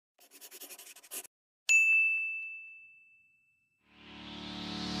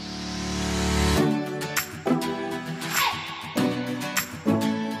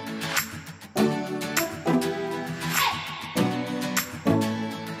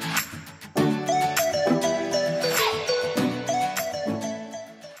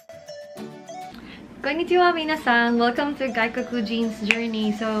Konnichiwa minasan! Welcome to gaikokuJEAN's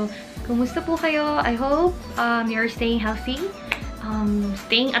journey. So, kumusta po kayo? I hope you're staying healthy,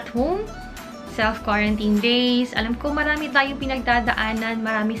 staying at home, self-quarantine days. Alam ko marami tayong pinagdadaanan,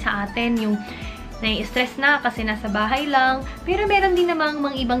 marami sa atin yung nai-stress na kasi nasa bahay lang. Pero meron din namang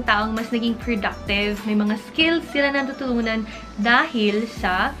mga ibang taong mas naging productive. May mga skills sila natutunan dahil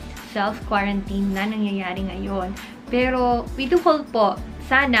sa self-quarantine na nangyayari ngayon. Pero we do hope po,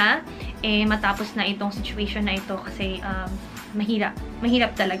 sana matapos na itong situation na ito kasi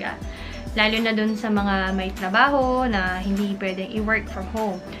mahirap talaga. Lalo na dun sa mga may trabaho na hindi pwedeng i-work from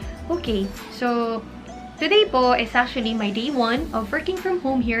home. Okay, so today po is actually my day 1 of working from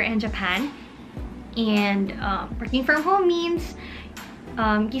home here in Japan. And working from home means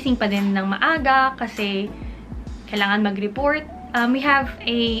gising pa din ng maaga kasi kailangan mag-report. We have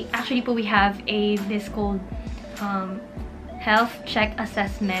this called health check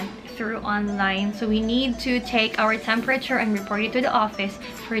assessment through online. So we need to take our temperature and report it to the office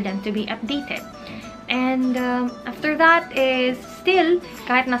for them to be updated. And after that is still,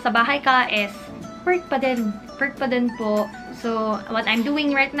 kahit nasa bahay ka, is work pa din po. So what I'm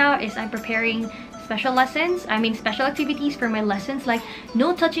doing right now is I'm preparing special activities for my lessons, like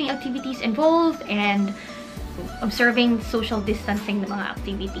no touching activities involved and observing social distancing na mga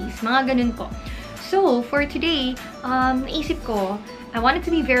activities. Mga ganun po. So, for today, naisip ko, I wanted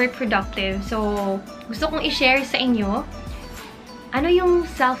to be very productive. So, gusto kong i-share sa inyo ano yung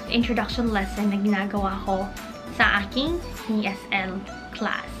self-introduction lesson na ginagawa ko sa aking ESL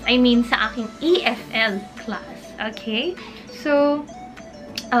class. Sa aking EFL class. Okay? So,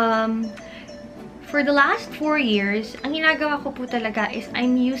 for the last 4 years, ang ginagawa ko po talaga is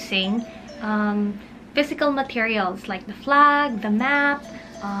I'm using physical materials like the flag, the map,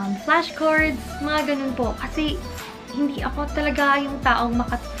 flashcards, mga ganun po. Kasi hindi ako talaga yung taong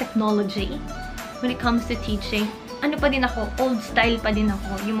maka-technology when it comes to teaching. Ano pa din ako, old style pa din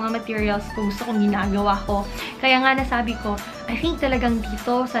ako. Yung mga materials ko, gusto kong ginagawa ko. Kaya nga nasabi ko, I think talagang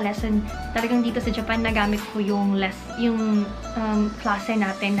dito sa lesson, talagang dito sa Japan, nagamit ko yung klase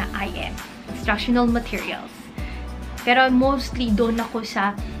natin na IM, Instructional Materials. Pero mostly doon ako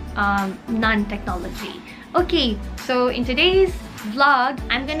sa non-technology. Okay, so in today's vlog,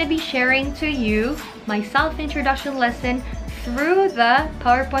 I'm gonna be sharing to you my self-introduction lesson through the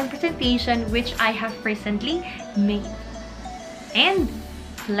PowerPoint presentation which I have recently made. And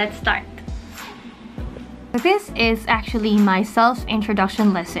let's start. This is actually my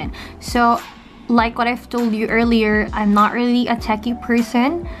self-introduction lesson. So, like what I've told you earlier, I'm not really a techie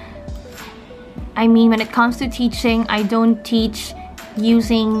person. When it comes to teaching, I don't teach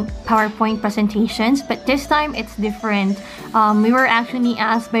using PowerPoint presentations, but this time it's different. We were actually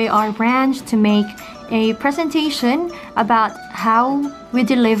asked by our branch to make a presentation about how we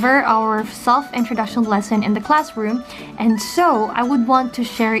deliver our self-introduction lesson in the classroom, and so I would want to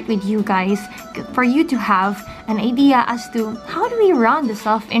share it with you guys for you to have an idea as to how do we run the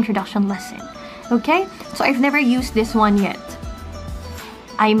self-introduction lesson. Okay, so I've never used this one yet.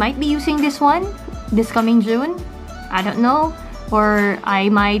 I might be using this one this coming June, I don't know. Or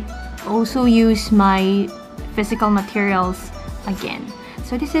I might also use my physical materials again.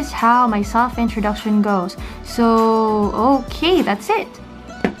 So this is how my self-introduction goes. So, okay, that's it.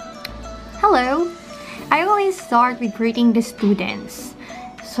 Hello. I always start with greeting the students.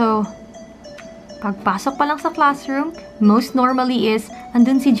 So, pagpasok pa lang sa classroom, most normally is,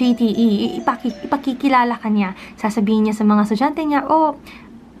 andun si JTE, ipakikilala ka niya. Sasabihin niya sa mga estudyante niya,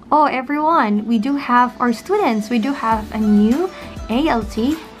 Oh, everyone, we do have our students. We do have a new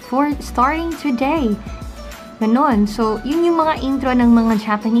ALT for starting today. Ganon. So, yun yung mga intro ng mga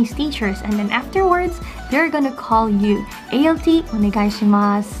Japanese teachers. And then afterwards, they're gonna call you ALT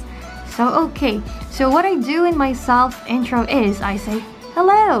onegaishimasu. So, okay. So, what I do in my self-intro is I say,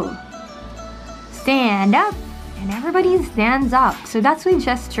 hello. Stand up. And everybody stands up. So, that's with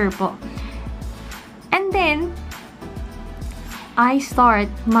gesture po. And then, I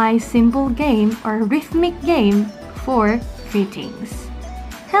start my simple game or rhythmic game for greetings.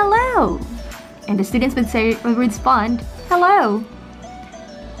 Hello! And the students would respond, hello!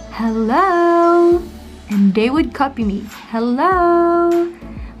 Hello! And they would copy me. Hello!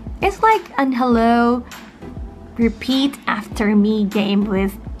 It's like an hello, repeat after me game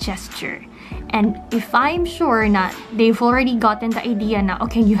with gesture. And if I'm sure na they've already gotten the idea na,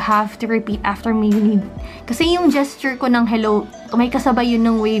 okay, you have to repeat after me, kasi yung gesture ko ng hello, may kasabay yun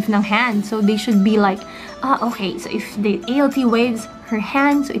ng wave ng hand. So they should be like, okay, so if the ALT waves her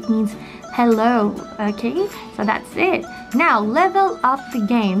hand, so it means hello, okay? So that's it. Now, level up the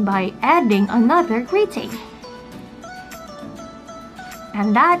game by adding another greeting.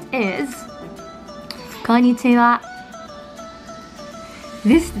 And that is, konnichiwa.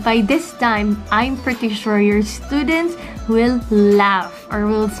 By this time, I'm pretty sure your students will laugh or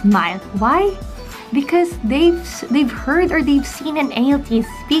will smile. Why? Because they've heard or they've seen an ALT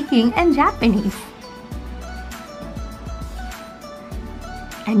speaking in Japanese.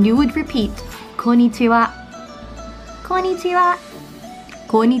 And you would repeat, konnichiwa, konnichiwa,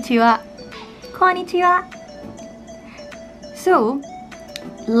 konnichiwa, konnichiwa. So,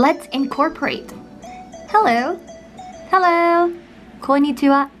 let's incorporate. Hello, hello,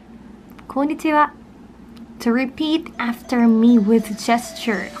 konnichiwa, konnichiwa. To repeat after me with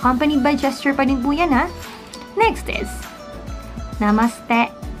gesture. Accompanied by gesture pa din po yan, ha? Next is,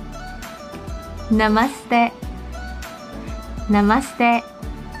 namaste, namaste, namaste,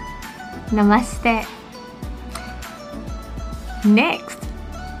 namaste. Next,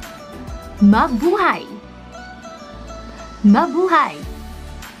 mabuhay, mabuhay.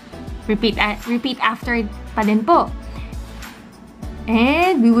 Repeat after pa din po.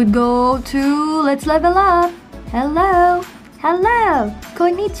 And we would go to, let's level up. Hello, hello,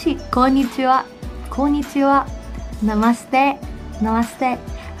 konnichiwa, konnichiwa, namaste, namaste,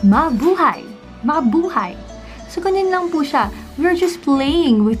 mabuhay, mabuhay. So ganyan lang po siya. We're just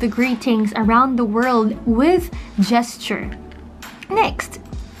playing with the greetings around the world with gesture. Next,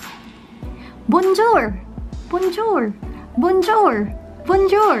 bonjour, bonjour, bonjour,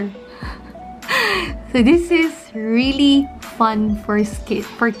 bonjour. So this is really fun for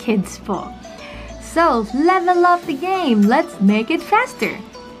kids po. So, level up the game. Let's make it faster.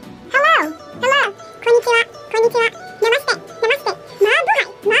 Hello, hello, konnichiwa, konnichiwa, namaste, namaste, mabuhay,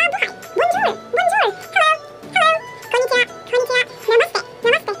 mabuhay, bonjour, bonjour, hello, hello, konnichiwa, konnichiwa, namaste,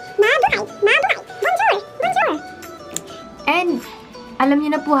 namaste, mabuhay, mabuhay, bonjour, bonjour. And alam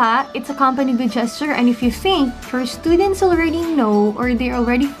niyo na po ha, it's accompanied with gesture, and if you think your students already know or they're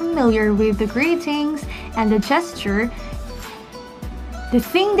already familiar with the greetings and the gesture, the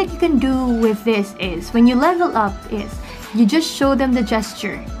thing that you can do with this is, when you level up is, you just show them the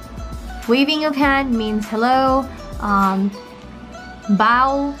gesture. Waving of hand means hello,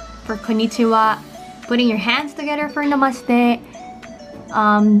 bow for konnichiwa, putting your hands together for namaste,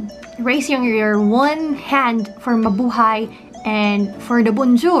 raising your one hand for mabuhay, and for the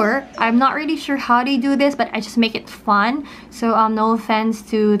bonjour, I'm not really sure how they do this, but I just make it fun. So no offense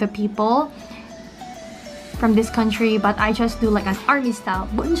to the people from this country, but I just do like an army style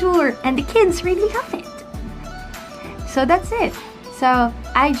bonjour, and the kids really love it. So that's it. So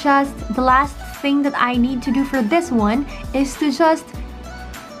the last thing that I need to do for this one is to just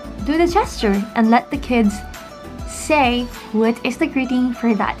do the gesture and let the kids say what is the greeting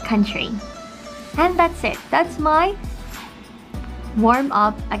for that country. And that's it. That's my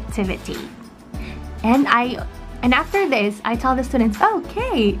warm-up activity. And after this, I tell the students,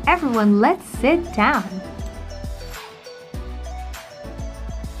 okay, everyone, let's sit down.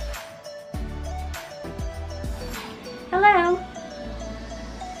 Hello.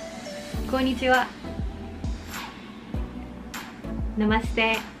 Konnichiwa.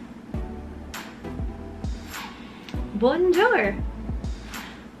 Namaste. Bonjour.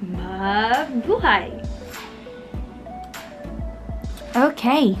 Mabuhay.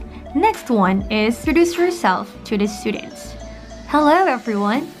 Okay, next one is introduce yourself to the students. Hello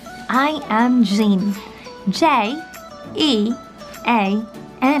everyone, I am Jean. J-E-A-N.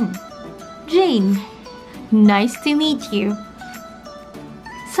 Jean. Nice to meet you.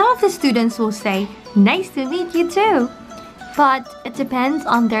 Some of the students will say, nice to meet you too. But it depends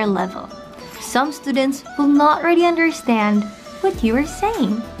on their level. Some students will not really understand what you are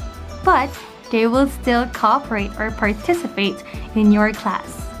saying, but they will still cooperate or participate in your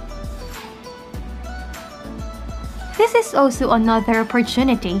class. This is also another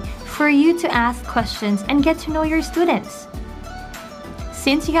opportunity for you to ask questions and get to know your students.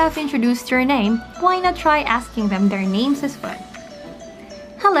 Since you have introduced your name, why not try asking them their names as well?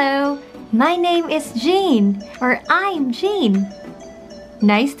 Hello, my name is Jean, or I'm Jean.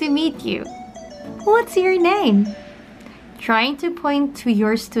 Nice to meet you. What's your name? Trying to point to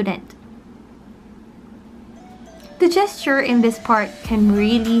your student. The gesture in this part can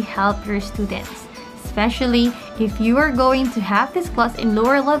really help your students, especially if you are going to have this class in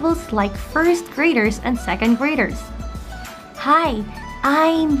lower levels like first graders and second graders. Hi,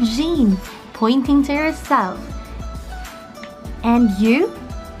 I'm Jean, pointing to yourself. And you?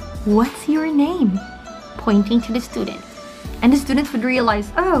 What's your name? Pointing to the student. And the students would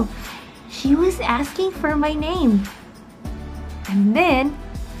realize, oh, she was asking for my name. And then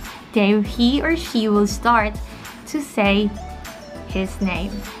he or she will start to say his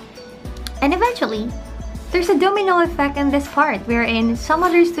name. And eventually, there's a domino effect in this part wherein some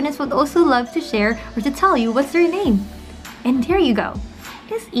other students would also love to share or to tell you what's their name. And there you go.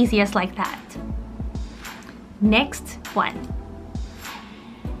 It's easy as like that. Next one.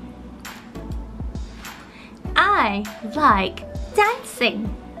 I like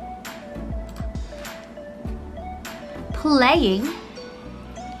dancing, playing,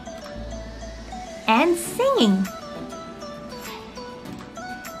 and singing.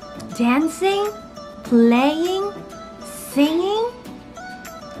 Dancing, playing, singing?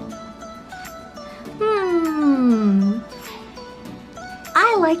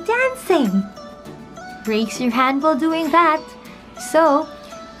 I like dancing. Raise your hand while doing that. So,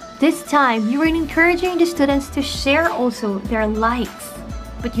 this time, you are encouraging the students to share also their likes.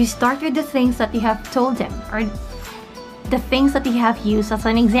 But you start with the things that you have told them or the things that you have used as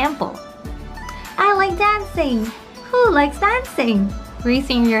an example. I like dancing. Who likes dancing?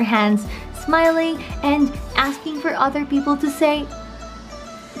 Raising your hands, smiling, and asking for other people to say,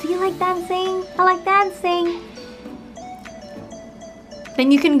 do you like dancing? I like dancing. Then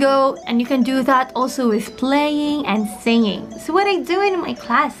you can go and you can do that also with playing and singing. So what I do in my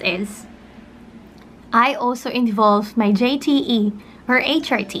class is, I also involve my JTE or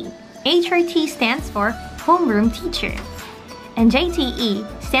HRT. HRT stands for Homeroom Teacher. And JTE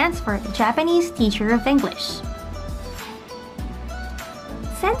stands for Japanese Teacher of English.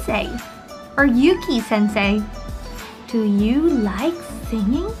 Sensei or Yuki Sensei, do you like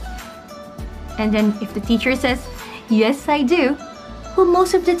singing? And then if the teacher says, yes I do, well,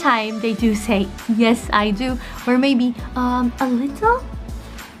 most of the time they do say, yes I do, or maybe a little,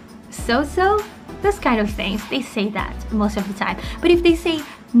 so, those kind of things, they say that most of the time. But if they say,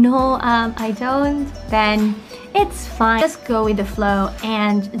 no, I don't, then it's fine. Just go with the flow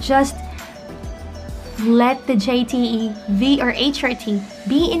and just let the JTE, V or HRT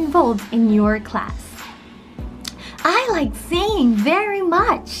be involved in your class. I like singing very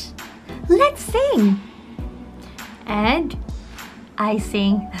much. Let's sing. And I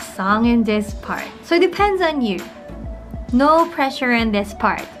sing a song in this part. So it depends on you. No pressure in this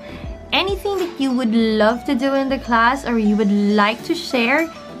part. Anything that you would love to do in the class or you would like to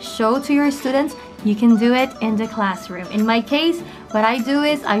share, show to your students, you can do it in the classroom. In my case, what I do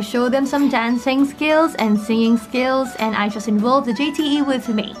is I show them some dancing skills and singing skills, and I just involve the JTE with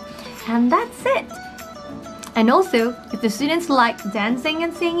me. And that's it. And also, if the students like dancing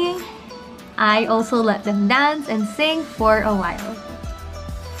and singing, I also let them dance and sing for a while.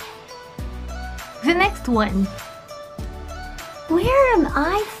 The next one. Where am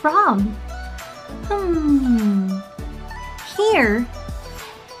I from? Here,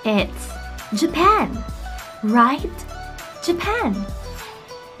 it's Japan, right? Japan.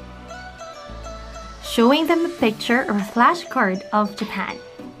 Showing them a picture or a flashcard of Japan.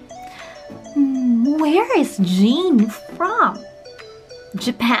 Where is Jean from?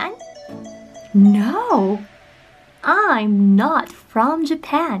 Japan? No, I'm not from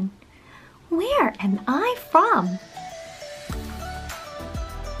Japan. Where am I from?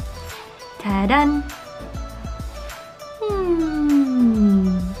 Ta-da!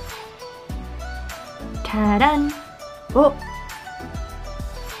 Ta-da! Oh!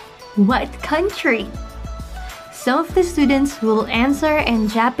 What country? Some of the students will answer in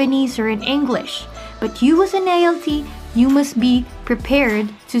Japanese or in English, but you as an ALT, you must be prepared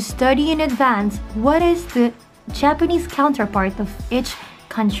to study in advance what is the Japanese counterpart of each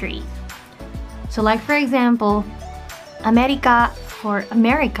country. So like for example, America for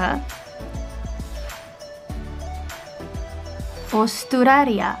America,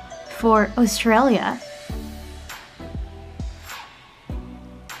 Australia for Australia,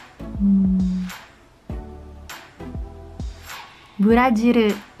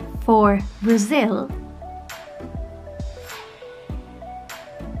 Brazil for Brazil,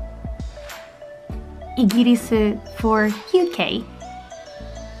 Igiris for UK,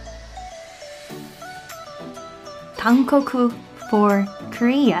 Hankoku for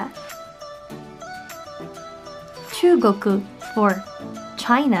Korea, Chugoku for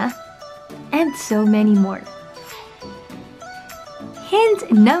China, and so many more.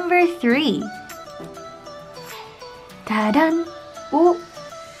 Hint number 3. Ta-da! Oh,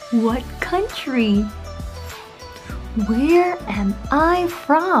 what country? Where am I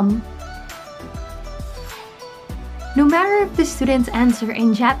from? No matter if the students answer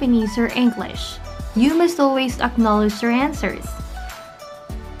in Japanese or English, you must always acknowledge their answers.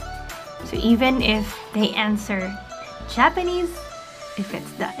 So even if they answer Japanese,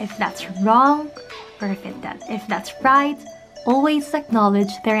 if that's wrong, or if that's right, always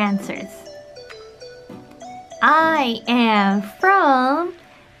acknowledge their answers. I am from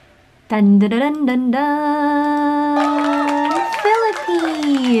Dun dun dun dun dun!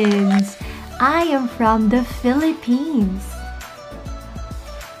 Philippines! I am from the Philippines.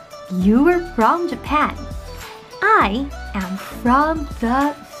 You are from Japan. I am from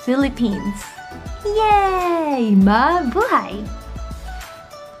the Philippines. Yay! Mabuhay!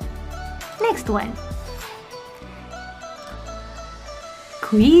 Next one.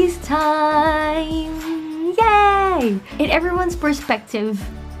 Quiz time! Yay! In everyone's perspective,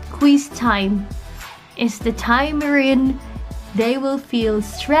 quiz time is the time wherein they will feel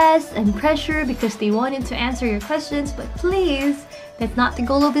stress and pressure because they wanted to answer your questions, but please, that's not the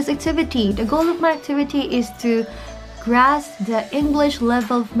goal of this activity. The goal of my activity is to grasp the English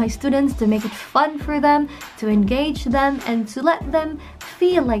level of my students, to make it fun for them, to engage them, and to let them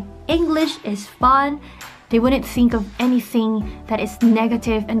feel like English is fun. They wouldn't think of anything that is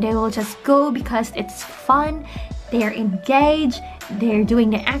negative, and they will just go because it's fun. They're engaged, they're doing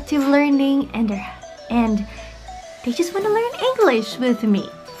the active learning, and they just want to learn English with me.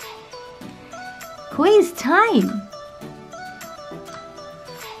 Quiz time!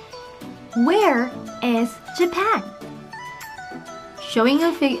 Where is Japan? Showing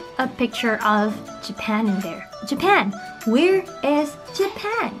a picture of Japan in there. Japan, where is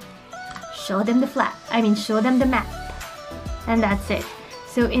Japan? Show them the flag. Show them the map. And that's it.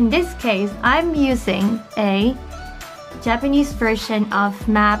 So in this case, I'm using a Japanese version of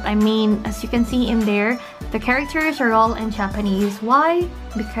map. As you can see in there, the characters are all in Japanese. Why?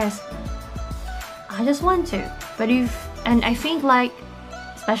 Because I just want to. And I think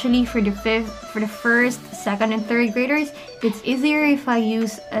especially for the first, second, and third graders, it's easier if I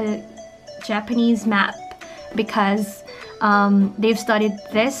use a Japanese map because they've studied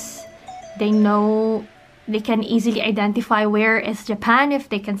this. They know they can easily identify where is Japan if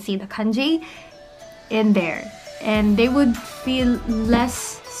they can see the kanji in there. And they would feel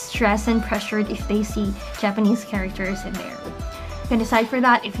less stressed and pressured if they see Japanese characters in there. And aside for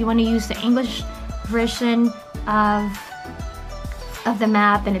that, if you want to use the English version of the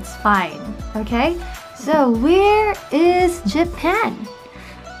map, then it's fine. Okay? So where is Japan?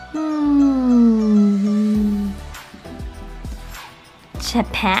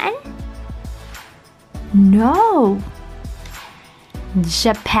 Japan? No.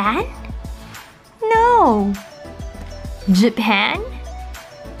 Japan? No. Japan?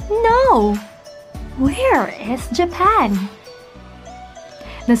 No. Where is Japan?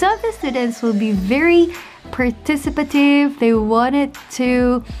 Now some of the students will be very participative. They wanted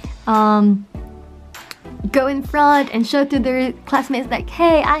to go in front and show to their classmates like,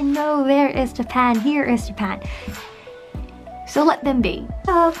 hey, I know where is Japan, here is Japan. So let them be.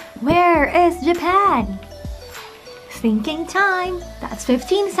 So, where is Japan? Thinking time. That's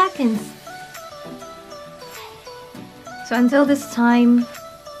 15 seconds. So until this time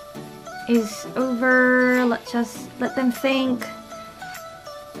is over, let's just let them think.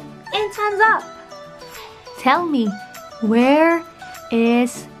 And time's up. Tell me, where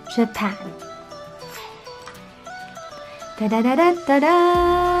is Japan?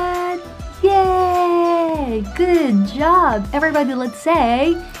 Da-da-da-da-da-da! Yay! Good job! Everybody, let's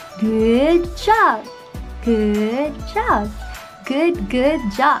say, good job! Good job! Good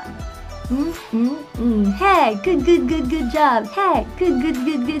job! Hey, good job! Hey,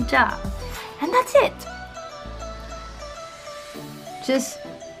 good job! And that's it! Just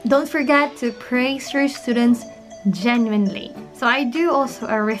don't forget to praise your students genuinely. So I do also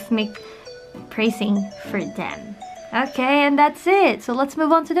a rhythmic praising for them. Okay, and that's it. So let's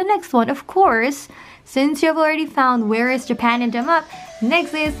move on to the next one. Of course, since you've already found where is Japan in the map,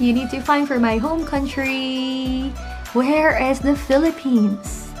 next is you need to find for my home country. Where is the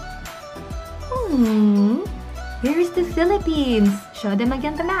Philippines? Where is the Philippines? Show them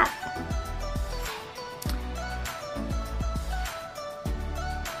again the map.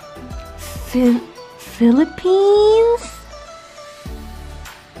 Philippines?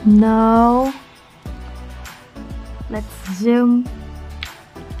 No. Let's zoom.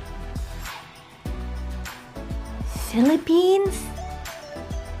 Philippines?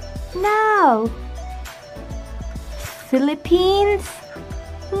 No. Philippines?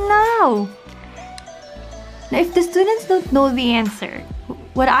 No. Now, if the students don't know the answer,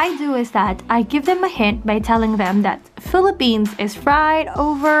 what I do is that I give them a hint by telling them that Philippines is right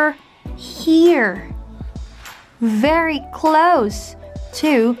over here. Very close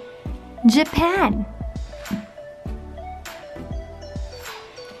to Japan.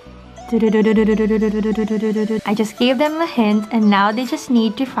 I just gave them a hint and now they just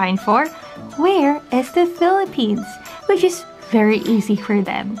need to find for where is the Philippines, which is very easy for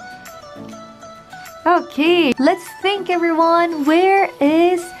them. Okay, let's think everyone. Where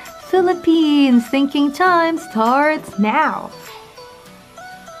is Philippines. Thinking time starts now.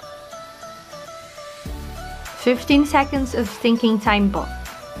 15 seconds of thinking time po.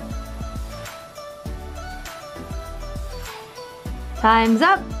 Time's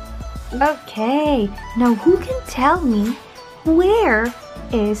up. Okay, now who can tell me where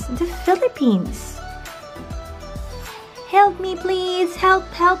is the Philippines? Help me please, help.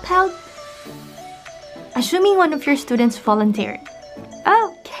 Assuming one of your students volunteered.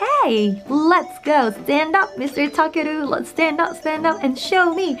 Okay, let's go. Stand up, Mr. Takeru. Let's stand up and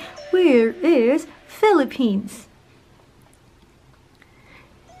show me where is Philippines.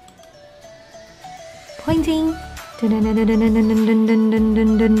 Pointing.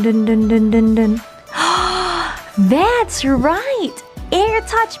 That's right. Air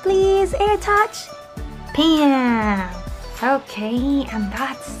touch, please. Air touch. Bam. Okay, and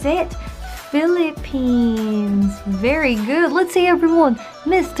that's it. Philippines. Very good. Let's say everyone,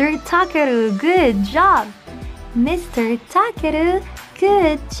 Mr. Takeru, good job. Mr. Takeru,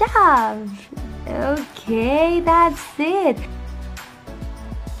 good job. Okay, that's it.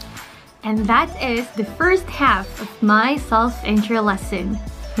 And that is the first half of my self-intro lesson.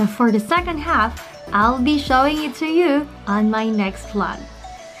 Now for the second half, I'll be showing it to you on my next vlog.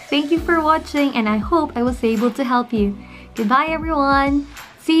 Thank you for watching and I hope I was able to help you. Goodbye everyone!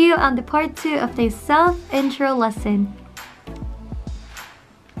 See you on the part 2 of the self-intro lesson.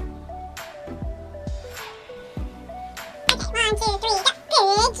 Okay, 1, 2, 3.